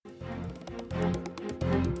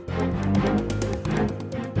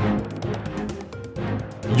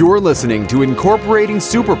You're listening to Incorporating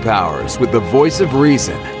Superpowers with the voice of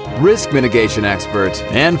reason, risk mitigation expert,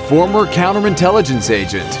 and former counterintelligence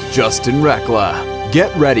agent, Justin Rekla.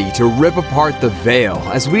 Get ready to rip apart the veil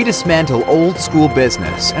as we dismantle old school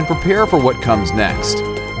business and prepare for what comes next.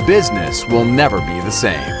 Business will never be the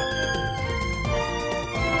same.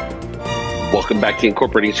 Welcome back to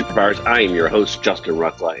Incorporating Superpowers. I am your host, Justin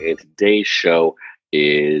Rekla, and today's show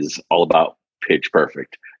is all about Pitch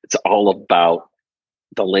Perfect. It's all about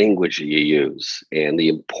the language you use and the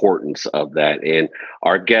importance of that. And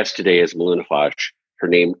our guest today is Miluna Foch. Her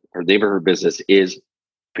name of her business is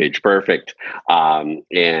Pitch Perfect.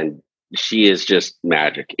 And she is just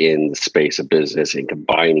magic in the space of business and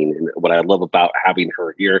combining. And what I love about having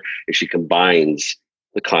her here is she combines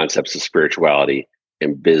the concepts of spirituality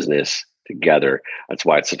and business together. That's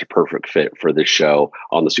why it's such a perfect fit for this show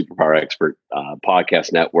on the Superpower Expert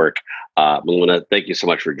podcast network. Miluna, thank you so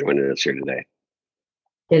much for joining us here today.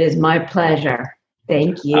 It is my pleasure.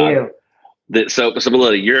 Thank you. So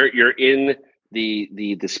Miluna, you're in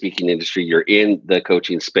the speaking industry. You're in the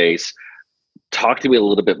coaching space. Talk to me a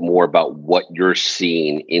little bit more about what you're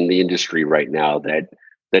seeing in the industry right now.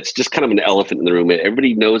 That's just kind of an elephant in the room.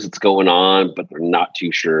 Everybody knows it's going on, but they're not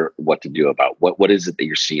too sure what to do about. What is it that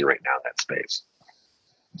you're seeing right now in that space?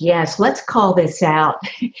 Yes, let's call this out.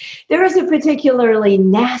 There is a particularly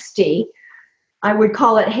nasty, I would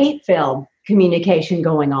call it hate-filled communication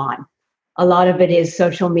going on. A lot of it is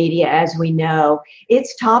social media, as we know.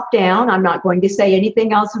 It's top down. I'm not going to say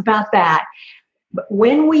anything else about that. But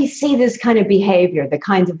when we see this kind of behavior, the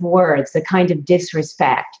kinds of words, the kind of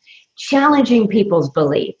disrespect, challenging people's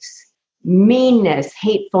beliefs, meanness,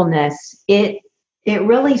 hatefulness, it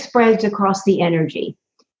really spreads across the energy.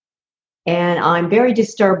 And I'm very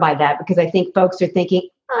disturbed by that because I think folks are thinking,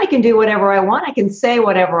 I can do whatever I want. I can say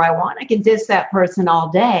whatever I want. I can diss that person all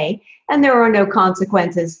day, and there are no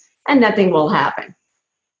consequences, and nothing will happen.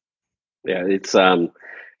 Yeah, it's and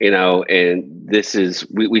this is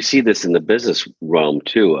we see this in the business realm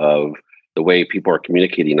too, of the way people are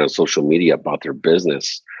communicating on social media about their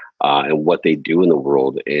business and what they do in the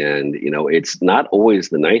world, and it's not always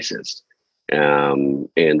the nicest, and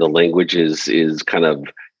the language is kind of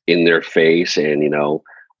in their face, and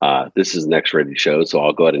this is an X-rated show, so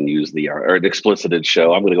I'll go ahead and use or an explicited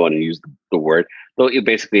show. I'm going to go ahead and use the word. So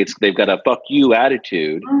basically, they've got a "fuck you"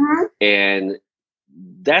 attitude, and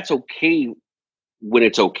that's okay when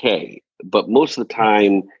it's okay. But most of the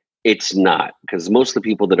time, it's not, because most of the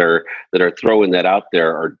people that are throwing that out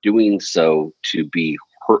there are doing so to be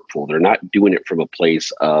hurtful. They're not doing it from a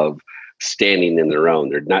place of standing in their own.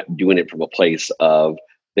 They're not doing it from a place of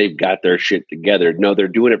they've got their shit together. No, they're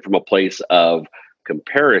doing it from a place of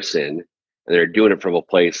comparison, and they're doing it from a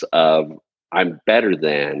place of I'm better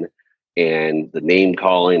than, and the name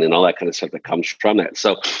calling and all that kind of stuff that comes from that.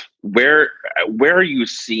 So where are you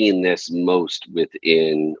seeing this most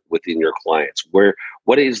within your clients?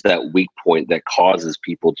 What is that weak point that causes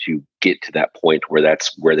people to get to that point where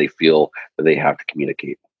that's where they feel that they have to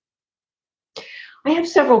communicate? I have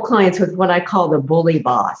several clients with what I call the bully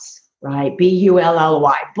boss, right?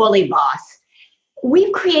 B-U-L-L-Y, bully boss.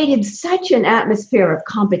 We've created such an atmosphere of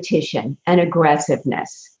competition and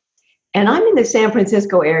aggressiveness. And I'm in the San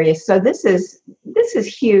Francisco area, so this is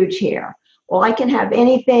huge here. Well, I can have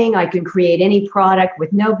anything, I can create any product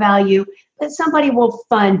with no value, but somebody will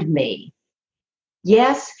fund me.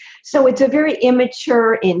 Yes, so it's a very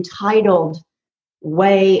immature, entitled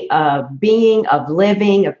way of being, of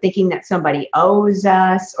living, of thinking that somebody owes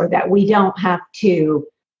us or that we don't have to,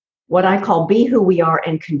 what I call, be who we are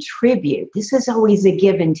and contribute. This is always a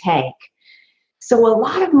give and take. So a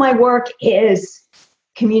lot of my work is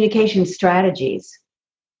communication strategies.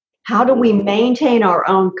 How do we maintain our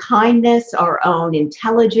own kindness, our own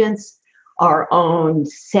intelligence, our own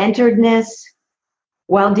centeredness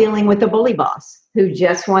while dealing with the bully boss who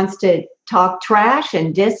just wants to talk trash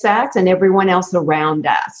and diss us and everyone else around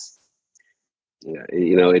us? Yeah,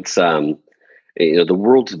 it's the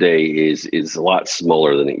world today is a lot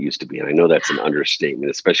smaller than it used to be, and I know that's an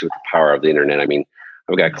understatement, especially with the power of the internet. I mean,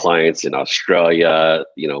 I've got clients in Australia,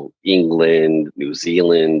 England, New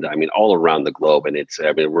Zealand, all around the globe. And it's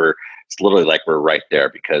literally like we're right there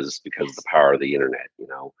because of the power of the internet,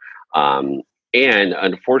 and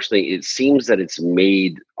unfortunately, it seems that it's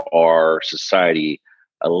made our society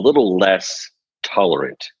a little less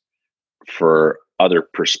tolerant for other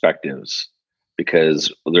perspectives,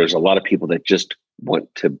 because there's a lot of people that just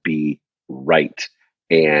want to be right,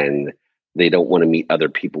 and they don't want to meet other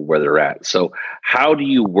people where they're at. So how do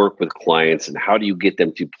you work with clients, and how do you get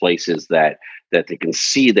them to places that they can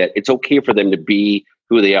see that it's okay for them to be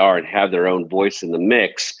who they are and have their own voice in the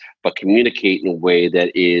mix, but communicate in a way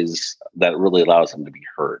that really allows them to be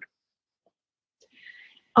heard?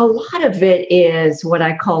 A lot of it is what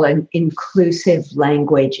I call an inclusive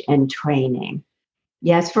language and training.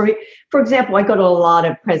 Yes, for example, I go to a lot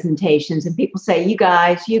of presentations and people say, you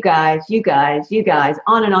guys, you guys, you guys, you guys,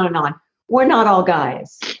 on and on and on. We're not all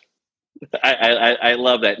guys. I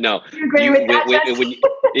love that. No, you agree with that?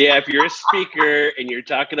 If you're a speaker and you're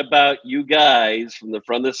talking about you guys from the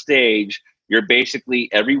front of the stage, you're basically,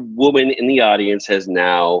 every woman in the audience has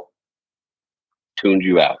now tuned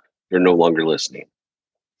you out. They're no longer listening.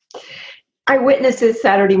 I witnessed this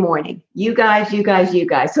Saturday morning. You guys, you guys, you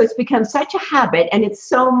guys. So it's become such a habit and it's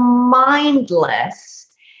so mindless.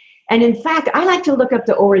 And in fact, I like to look up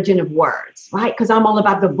the origin of words, right? Because I'm all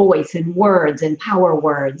about the voice and words and power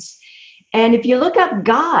words. And if you look up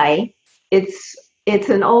guy, it's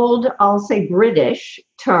an old, I'll say British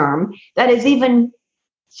term that is even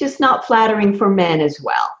just not flattering for men as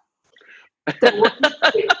well. So,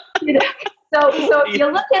 So if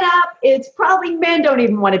you look it up, it's probably men don't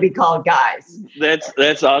even want to be called guys.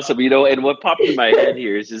 That's awesome. And what popped in my head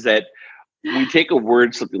here is that we take a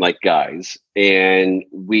word, something like guys, and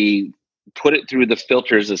we put it through the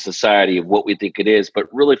filters of society of what we think it is.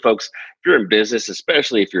 But really, folks, if you're in business,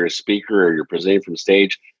 especially if you're a speaker or you're presenting from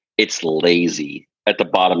stage, it's lazy. At the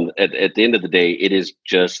bottom, at the end of the day, it is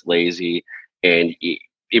just lazy. And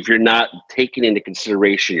if you're not taking into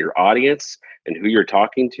consideration your audience and who you're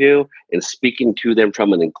talking to and speaking to them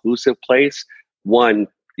from an inclusive place, one,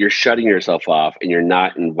 you're shutting yourself off and you're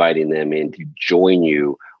not inviting them in to join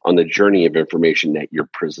you on the journey of information that you're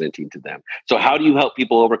presenting to them. So how do you help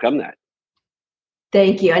people overcome that?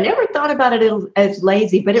 Thank you. I never thought about it as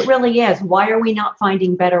lazy, but it really is. Why are we not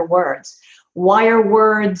finding better words? Why are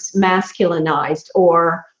words masculinized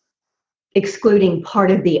or excluding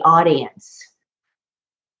part of the audience?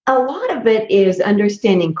 A lot of it is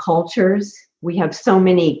understanding cultures. We have so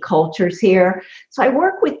many cultures here. So I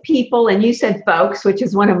work with people, and you said folks, which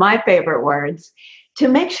is one of my favorite words, to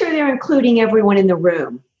make sure they're including everyone in the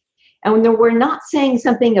room. And when we're not saying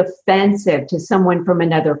something offensive to someone from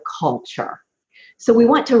another culture. So we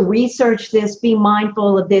want to research this, be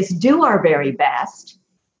mindful of this, do our very best,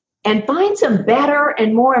 and find some better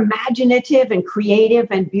and more imaginative and creative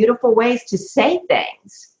and beautiful ways to say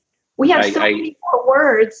things. We have so many more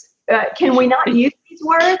words. Can we not use these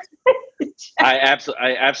words? I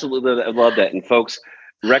absolutely love that. And folks,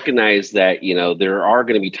 recognize that, there are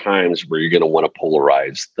going to be times where you're going to want to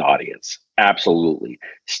polarize the audience. Absolutely.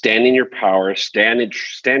 Stand in your power, stand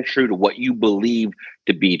true to what you believe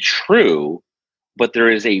to be true, but there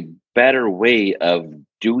is a better way of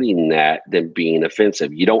doing that than being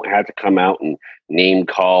offensive. You don't have to come out and name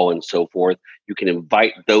call and so forth. You can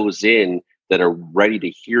invite those in that are ready to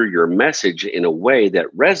hear your message in a way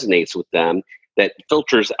that resonates with them, that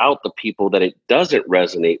filters out the people that it doesn't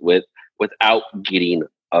resonate with without getting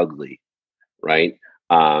ugly, right?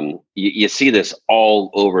 You see this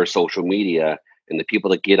all over social media, and the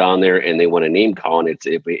people that get on there and they want to name call, and it's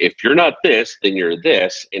if you're not this, then you're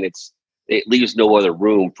this, and it leaves no other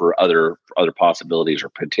room for other possibilities or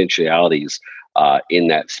potentialities in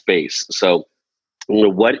that space. So,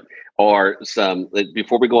 what are some,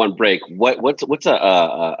 before we go on break, what's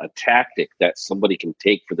a tactic that somebody can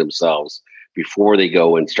take for themselves before they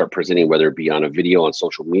go and start presenting, whether it be on a video on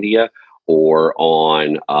social media or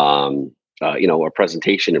on a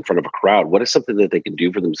presentation in front of a crowd? What is something that they can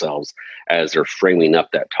do for themselves as they're framing up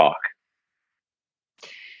that talk?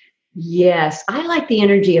 Yes, I like the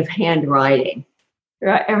energy of handwriting.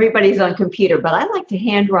 Right? Everybody's on computer, but I like to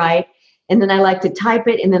handwrite, and then I like to type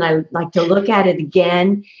it, and then I like to look at it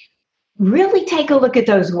again. Really take a look at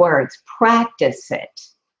those words, practice it,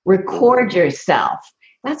 record yourself.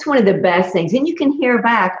 That's one of the best things. And you can hear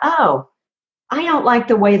back, oh, I don't like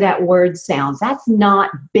the way that word sounds. That's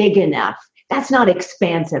not big enough. That's not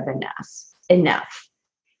expansive enough.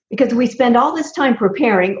 Because we spend all this time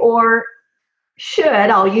preparing, or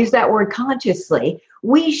I'll use that word consciously,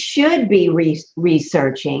 we should be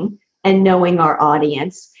researching and knowing our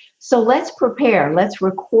audience. So let's prepare. Let's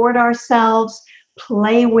record ourselves,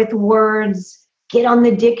 play with words, get on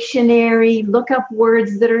the dictionary, look up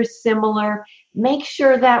words that are similar, make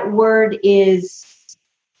sure that word is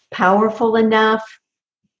powerful enough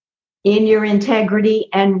in your integrity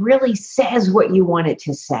and really says what you want it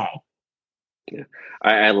to say. Yeah,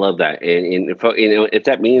 I love that. And if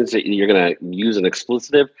that means that you're going to use an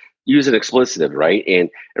expletive, right? And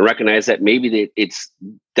recognize that maybe it's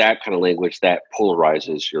that kind of language that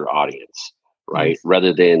polarizes your audience, right? Yes.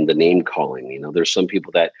 Rather than the name calling. There's some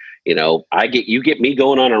people that, you get me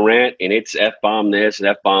going on a rant and it's F-bomb this and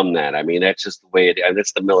F-bomb that. I mean, that's just the way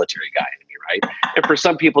that's the military guy in me, right? And for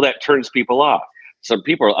some people, that turns people off. Other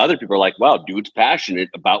people are like, wow, dude's passionate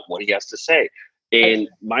about what he has to say. And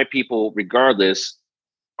my people, regardless,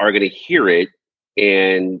 are going to hear it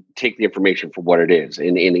and take the information for what it is.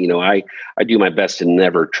 And I do my best to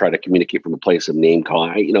never try to communicate from a place of name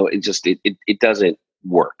calling. It doesn't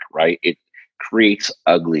work, right? It creates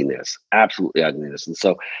ugliness, absolutely ugliness. And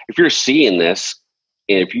so if you're seeing this,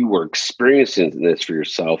 and if you were experiencing this for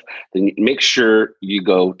yourself, then make sure you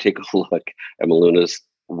go take a look at Meluna's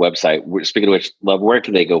website. Speaking of which, Love, where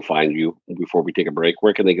can they go find you before we take a break?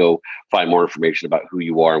 Where can they go find more information about who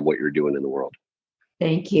you are and what you're doing in the world?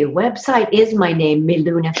 Thank you. Website is my name,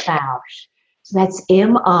 Miluna Fausch. So that's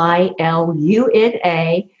Miluna.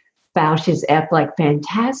 Fausch is F like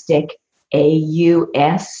fantastic, AUSCH.com.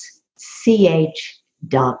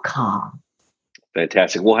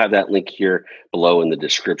 Fantastic. We'll have that link here below in the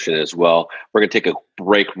description as well. We're going to take a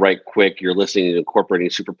break right quick. You're listening to Incorporating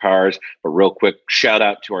Superpowers, but real quick, shout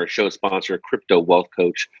out to our show sponsor, Crypto Wealth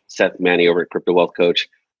Coach, Seth Manny over at Crypto Wealth Coach.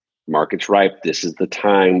 Market's ripe. This is the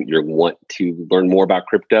time you want to learn more about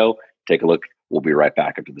crypto. Take a look. We'll be right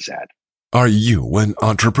back after this ad. Are you an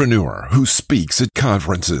entrepreneur who speaks at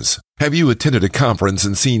conferences? Have you attended a conference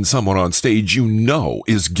and seen someone on stage you know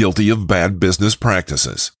is guilty of bad business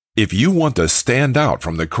practices? If you want to stand out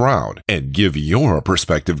from the crowd and give your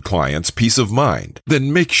prospective clients peace of mind,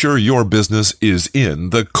 then make sure your business is in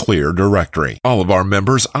the Clear Directory. All of our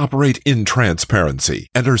members operate in transparency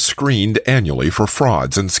and are screened annually for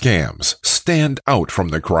frauds and scams. Stand out from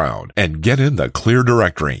the crowd and get in the Clear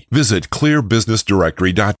Directory. Visit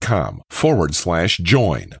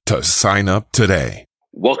clearbusinessdirectory.com/join to sign up today.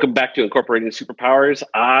 Welcome back to Incorporating Superpowers.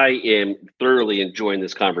 I am thoroughly enjoying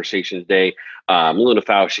this conversation today. Miluna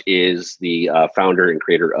Fausch is the founder and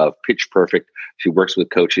creator of Pitch Perfect. She works with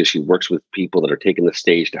coaches. She works with people that are taking the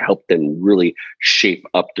stage to help them really shape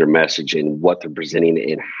up their message and what they're presenting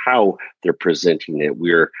and how they're presenting it.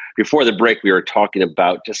 Before the break, we were talking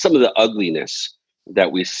about just some of the ugliness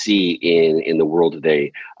that we see in the world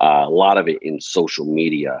today. A lot of it in social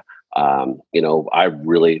media. I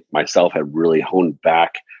really myself have really honed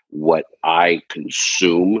back what I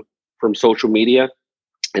consume from social media.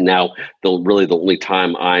 And now the only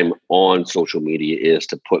time I'm on social media is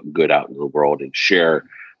to put good out into the world and share,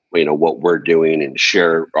 what we're doing and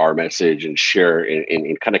share our message and share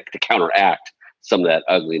and kind of to counteract some of that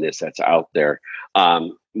ugliness that's out there.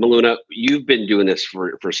 Miluna, you've been doing this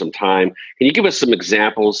for some time. Can you give us some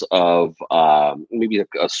examples of maybe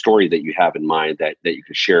a story that you have in mind that you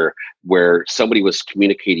could share where somebody was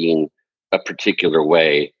communicating a particular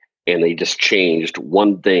way and they just changed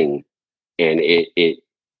one thing and it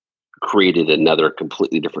created another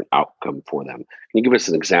completely different outcome for them? Can you give us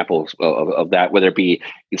an example of that, whether it be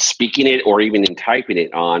in speaking it or even in typing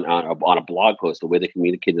it on a blog post, the way they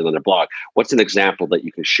communicated on their blog? What's an example that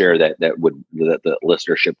you can share that the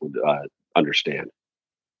listenership would understand?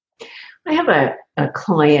 I have a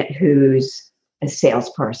client who's a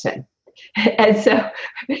salesperson. And so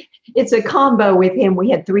it's a combo with him. We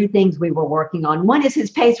had three things we were working on. One is his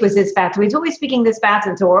pace was this fast. So he's always speaking this fast.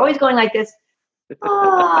 And so we're always going like this.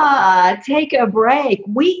 Take a break.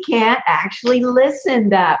 We can't actually listen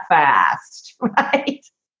that fast, right?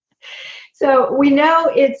 So we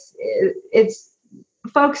know it's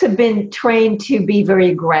folks have been trained to be very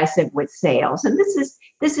aggressive with sales, and this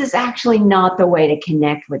is actually not the way to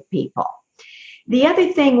connect with people. The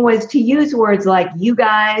other thing was to use words like "you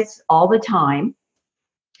guys" all the time.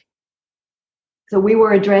 So we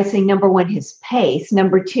were addressing, number one, his pace,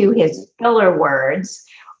 number two, his filler words,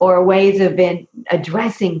 or ways of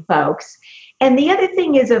addressing folks. And the other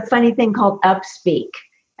thing is a funny thing called upspeak.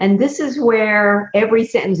 And this is where every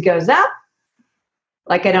sentence goes up,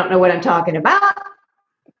 like I don't know what I'm talking about,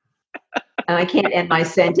 and I can't end my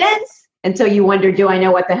sentence. And so you wonder, do I know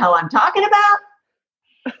what the hell I'm talking about?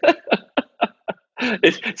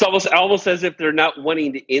 It's almost as if they're not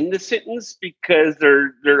wanting to end the sentence because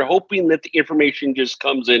they're hoping that the information just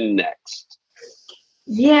comes in next.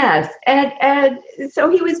 Yes. And so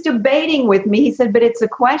he was debating with me. He said, but it's a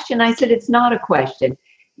question. I said, it's not a question.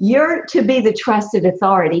 You're to be the trusted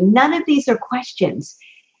authority. None of these are questions.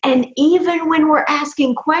 And even when we're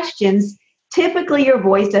asking questions, typically your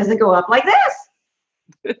voice doesn't go up like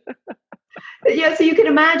this. Yeah, so you can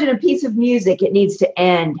imagine a piece of music, it needs to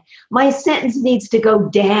end. My sentence needs to go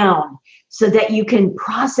down so that you can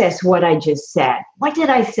process what I just said. What did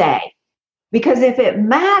I say? Because if it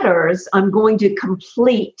matters, I'm going to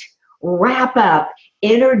complete, wrap up,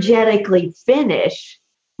 energetically finish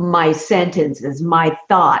my sentences, my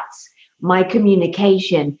thoughts, my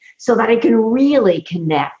communication, so that I can really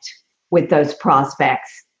connect with those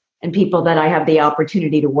prospects and people that I have the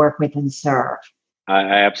opportunity to work with and serve. I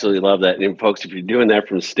absolutely love that. And folks, if you're doing that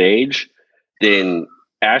from stage, then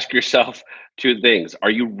ask yourself two things.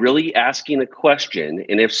 Are you really asking a question?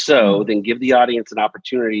 And if so, then give the audience an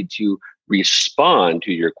opportunity to respond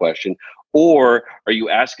to your question. Or are you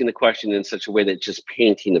asking the question in such a way that just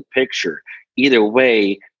painting a picture? Either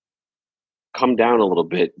way, come down a little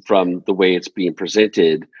bit from the way it's being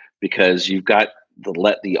presented, because you've got to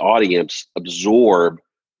let the audience absorb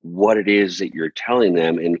what it is that you're telling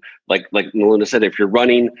them. And like Melinda said, if you're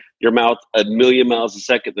running your mouth a million miles a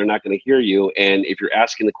second, they're not going to hear you. And if you're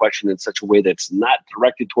asking the question in such a way that's not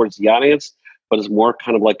directed towards the audience, but it's more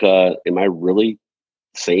kind of like am I really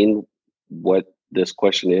saying what this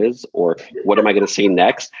question is, or what am I going to say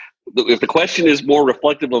next? If the question is more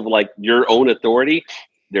reflective of like your own authority,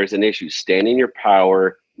 there's an issue. Stand in your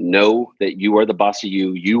power. Know that you are the boss of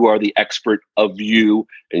you. You are the expert of you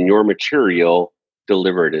and your material.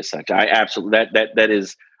 Deliver it as such. I absolutely that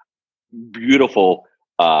is beautiful,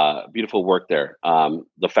 beautiful work there.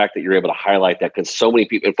 The fact that you're able to highlight that, because so many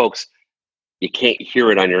people, and folks, you can't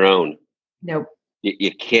hear it on your own. Nope.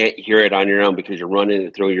 You can't hear it on your own because you're running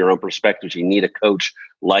it through your own perspectives. You need a coach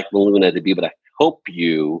like Meluna to be able to help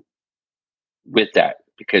you with that,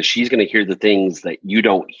 because she's going to hear the things that you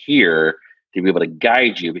don't hear, to be able to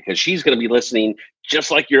guide you, because she's going to be listening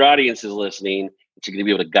just like your audience is listening. She's going to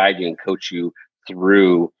be able to guide you and coach you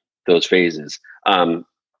through those phases.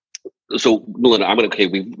 So Melinda,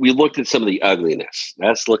 we looked at some of the ugliness.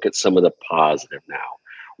 Let's look at some of the positive now.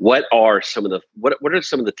 What are some of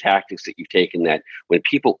the tactics that you've taken that when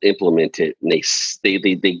people implement it and they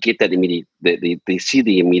get that immediate, they see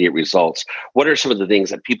the immediate results? What are some of the things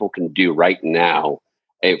that people can do right now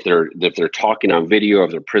if they're talking on video, or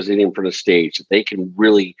if they're presenting in front of stage, that they can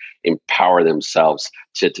really empower themselves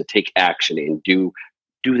to take action and do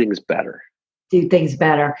things better? Do things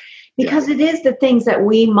better, because it is the things that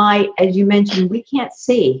we might, as you mentioned, we can't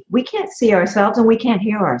see. We can't see ourselves, and we can't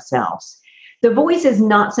hear ourselves. The voice is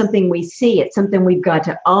not something we see. It's something we've got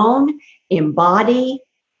to own, embody,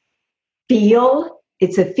 feel.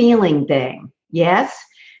 It's a feeling thing. Yes.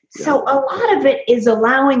 Yeah. So a lot of it is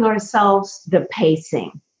allowing ourselves the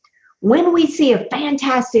pacing. When we see a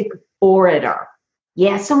fantastic orator,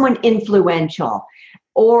 someone influential,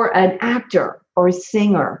 or an actor or a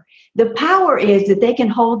singer, the power is that they can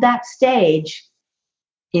hold that stage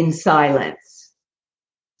in silence,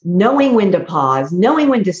 knowing when to pause, knowing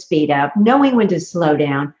when to speed up, knowing when to slow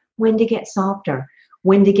down, when to get softer,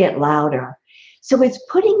 when to get louder. So it's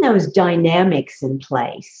putting those dynamics in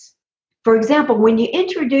place. For example, when you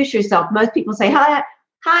introduce yourself, most people say, hi,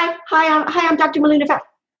 I'm Dr. Melinda Pfau.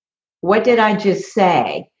 What did I just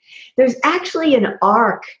say? There's actually an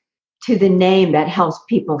arc to the name that helps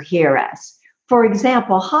people hear us. For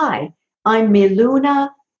example, hi, I'm Meluna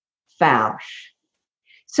Pfau.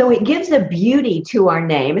 So it gives a beauty to our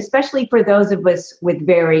name, especially for those of us with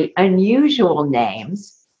very unusual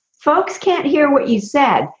names. Folks can't hear what you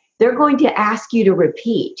said. They're going to ask you to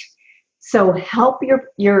repeat. So help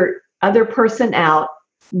your other person out.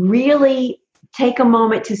 Really take a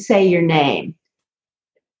moment to say your name.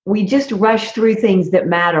 We just rush through things that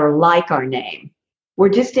matter, like our name. We're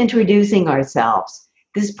just introducing ourselves.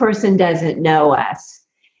 This person doesn't know us,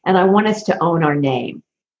 and I want us to own our name.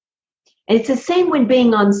 And it's the same when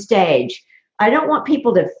being on stage. I don't want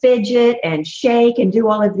people to fidget and shake and do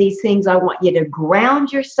all of these things. I want you to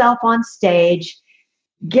ground yourself on stage,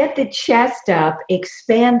 get the chest up,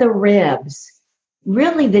 expand the ribs.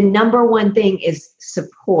 Really, the number one thing is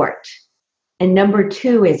support. And number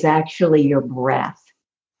two is actually your breath.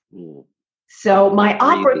 So my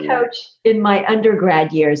opera coach in my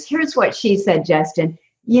undergrad years, here's what she said, Justin: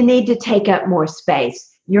 you need to take up more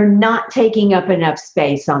space. You're not taking up enough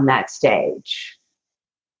space on that stage.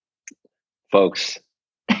 Folks,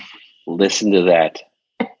 listen to that,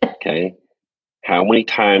 okay? How many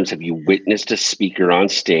times have you witnessed a speaker on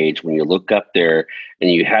stage when you look up there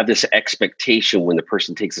and you have this expectation when the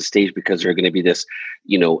person takes the stage, because they're going to be this,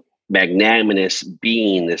 magnanimous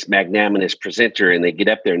being, this magnanimous presenter, and they get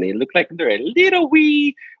up there and they look like they're a little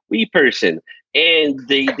wee person, and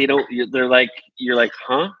they don't, they're like, you're like,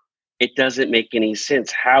 huh? It doesn't make any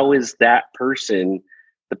sense. How is that person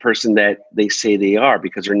the person that they say they are?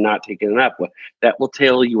 Because they're not taking it up. Well, that will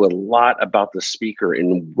tell you a lot about the speaker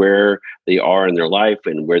and where they are in their life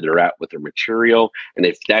and where they're at with their material. And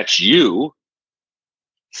if that's you,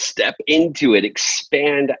 step into it,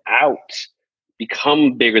 expand out,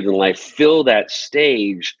 become bigger than life, fill that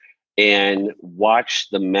stage, and watch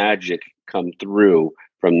the magic come through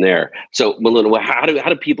from there. So Melinda, how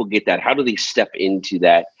do people get that? How do they step into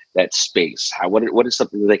that that space? What is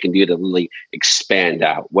something that they can do to really expand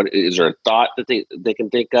out? What is there a thought that they can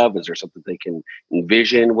think of? Is there something they can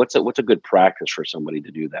envision? What's a good practice for somebody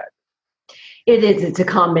to do that? It's a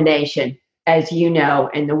combination, as you know,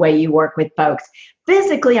 and the way you work with folks.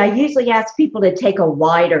 Physically, I usually ask people to take a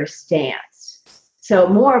wider stance. So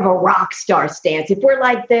more of a rock star stance. If we're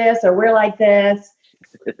like this or we're like this,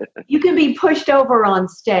 you can be pushed over on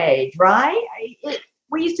stage, right?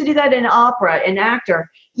 We used to do that in opera, an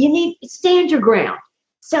actor. You need stand your ground.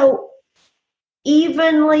 So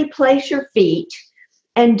evenly place your feet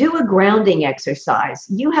and do a grounding exercise.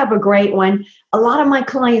 You have a great one. A lot of my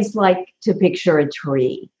clients like to picture a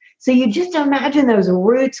tree. So you just imagine those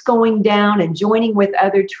roots going down and joining with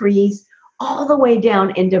other trees all the way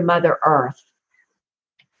down into Mother Earth.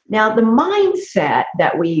 Now, the mindset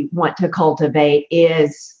that we want to cultivate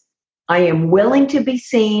is, I am willing to be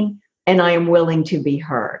seen and I am willing to be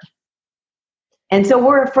heard. And so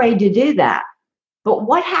we're afraid to do that. But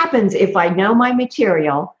what happens if I know my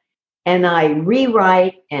material and I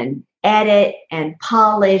rewrite and edit and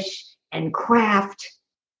polish and craft,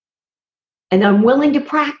 and I'm willing to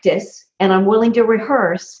practice and I'm willing to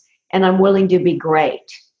rehearse and I'm willing to be great?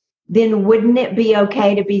 Then wouldn't it be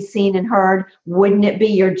okay to be seen and heard? Wouldn't it be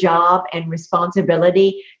your job and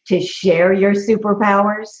responsibility to share your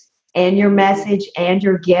superpowers and your message and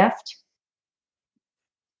your gift?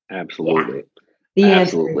 Absolutely. Yeah. The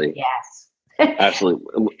Absolutely. answer is yes.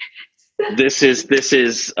 Absolutely. This is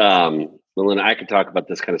Melinda, I could talk about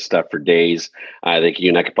this kind of stuff for days. I think you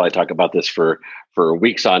and I could probably talk about this for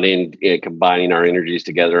weeks on end, combining our energies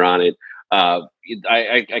together on it. I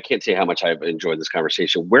can't say how much I've enjoyed this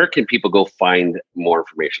conversation. Where can people go find more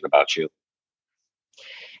information about you?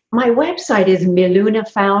 My website is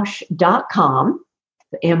milunafausch.com,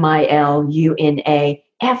 MILUNA,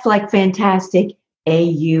 F like fantastic,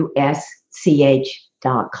 AUSCH.com.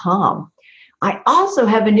 I also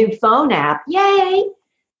have a new phone app. Yay!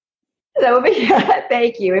 That would be,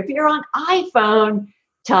 thank you. If you're on iPhone,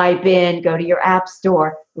 type in, go to your app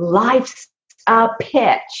store, Life's a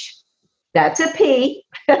Pitch. That's a P.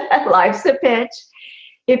 Life's a Pitch.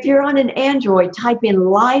 If you're on an Android, type in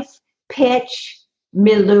Life Pitch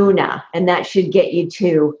Miluna, and that should get you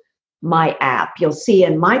to my app. You'll see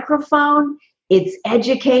a microphone. It's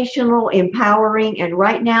educational, empowering, and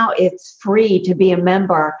right now it's free to be a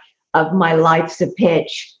member of my Life's a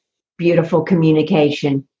Pitch beautiful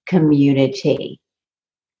communication community.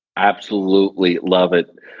 Absolutely love it.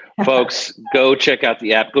 Folks, go check out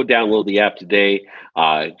the app. Go download the app today.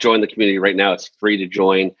 Join the community right now. It's free to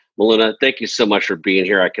join. Melinda, thank you so much for being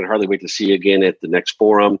here. I can hardly wait to see you again at the next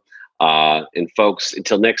forum. And folks,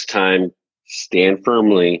 until next time, stand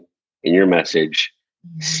firmly in your message.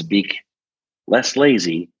 Speak less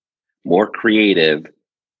lazy, more creative,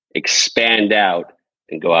 expand out,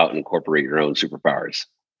 and go out and incorporate your own superpowers.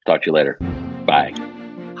 Talk to you later. Bye.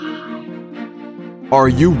 Are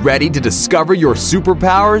you ready to discover your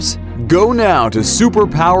superpowers? Go now to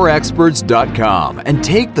superpowerexperts.com and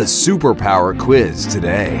take the superpower quiz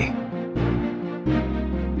today.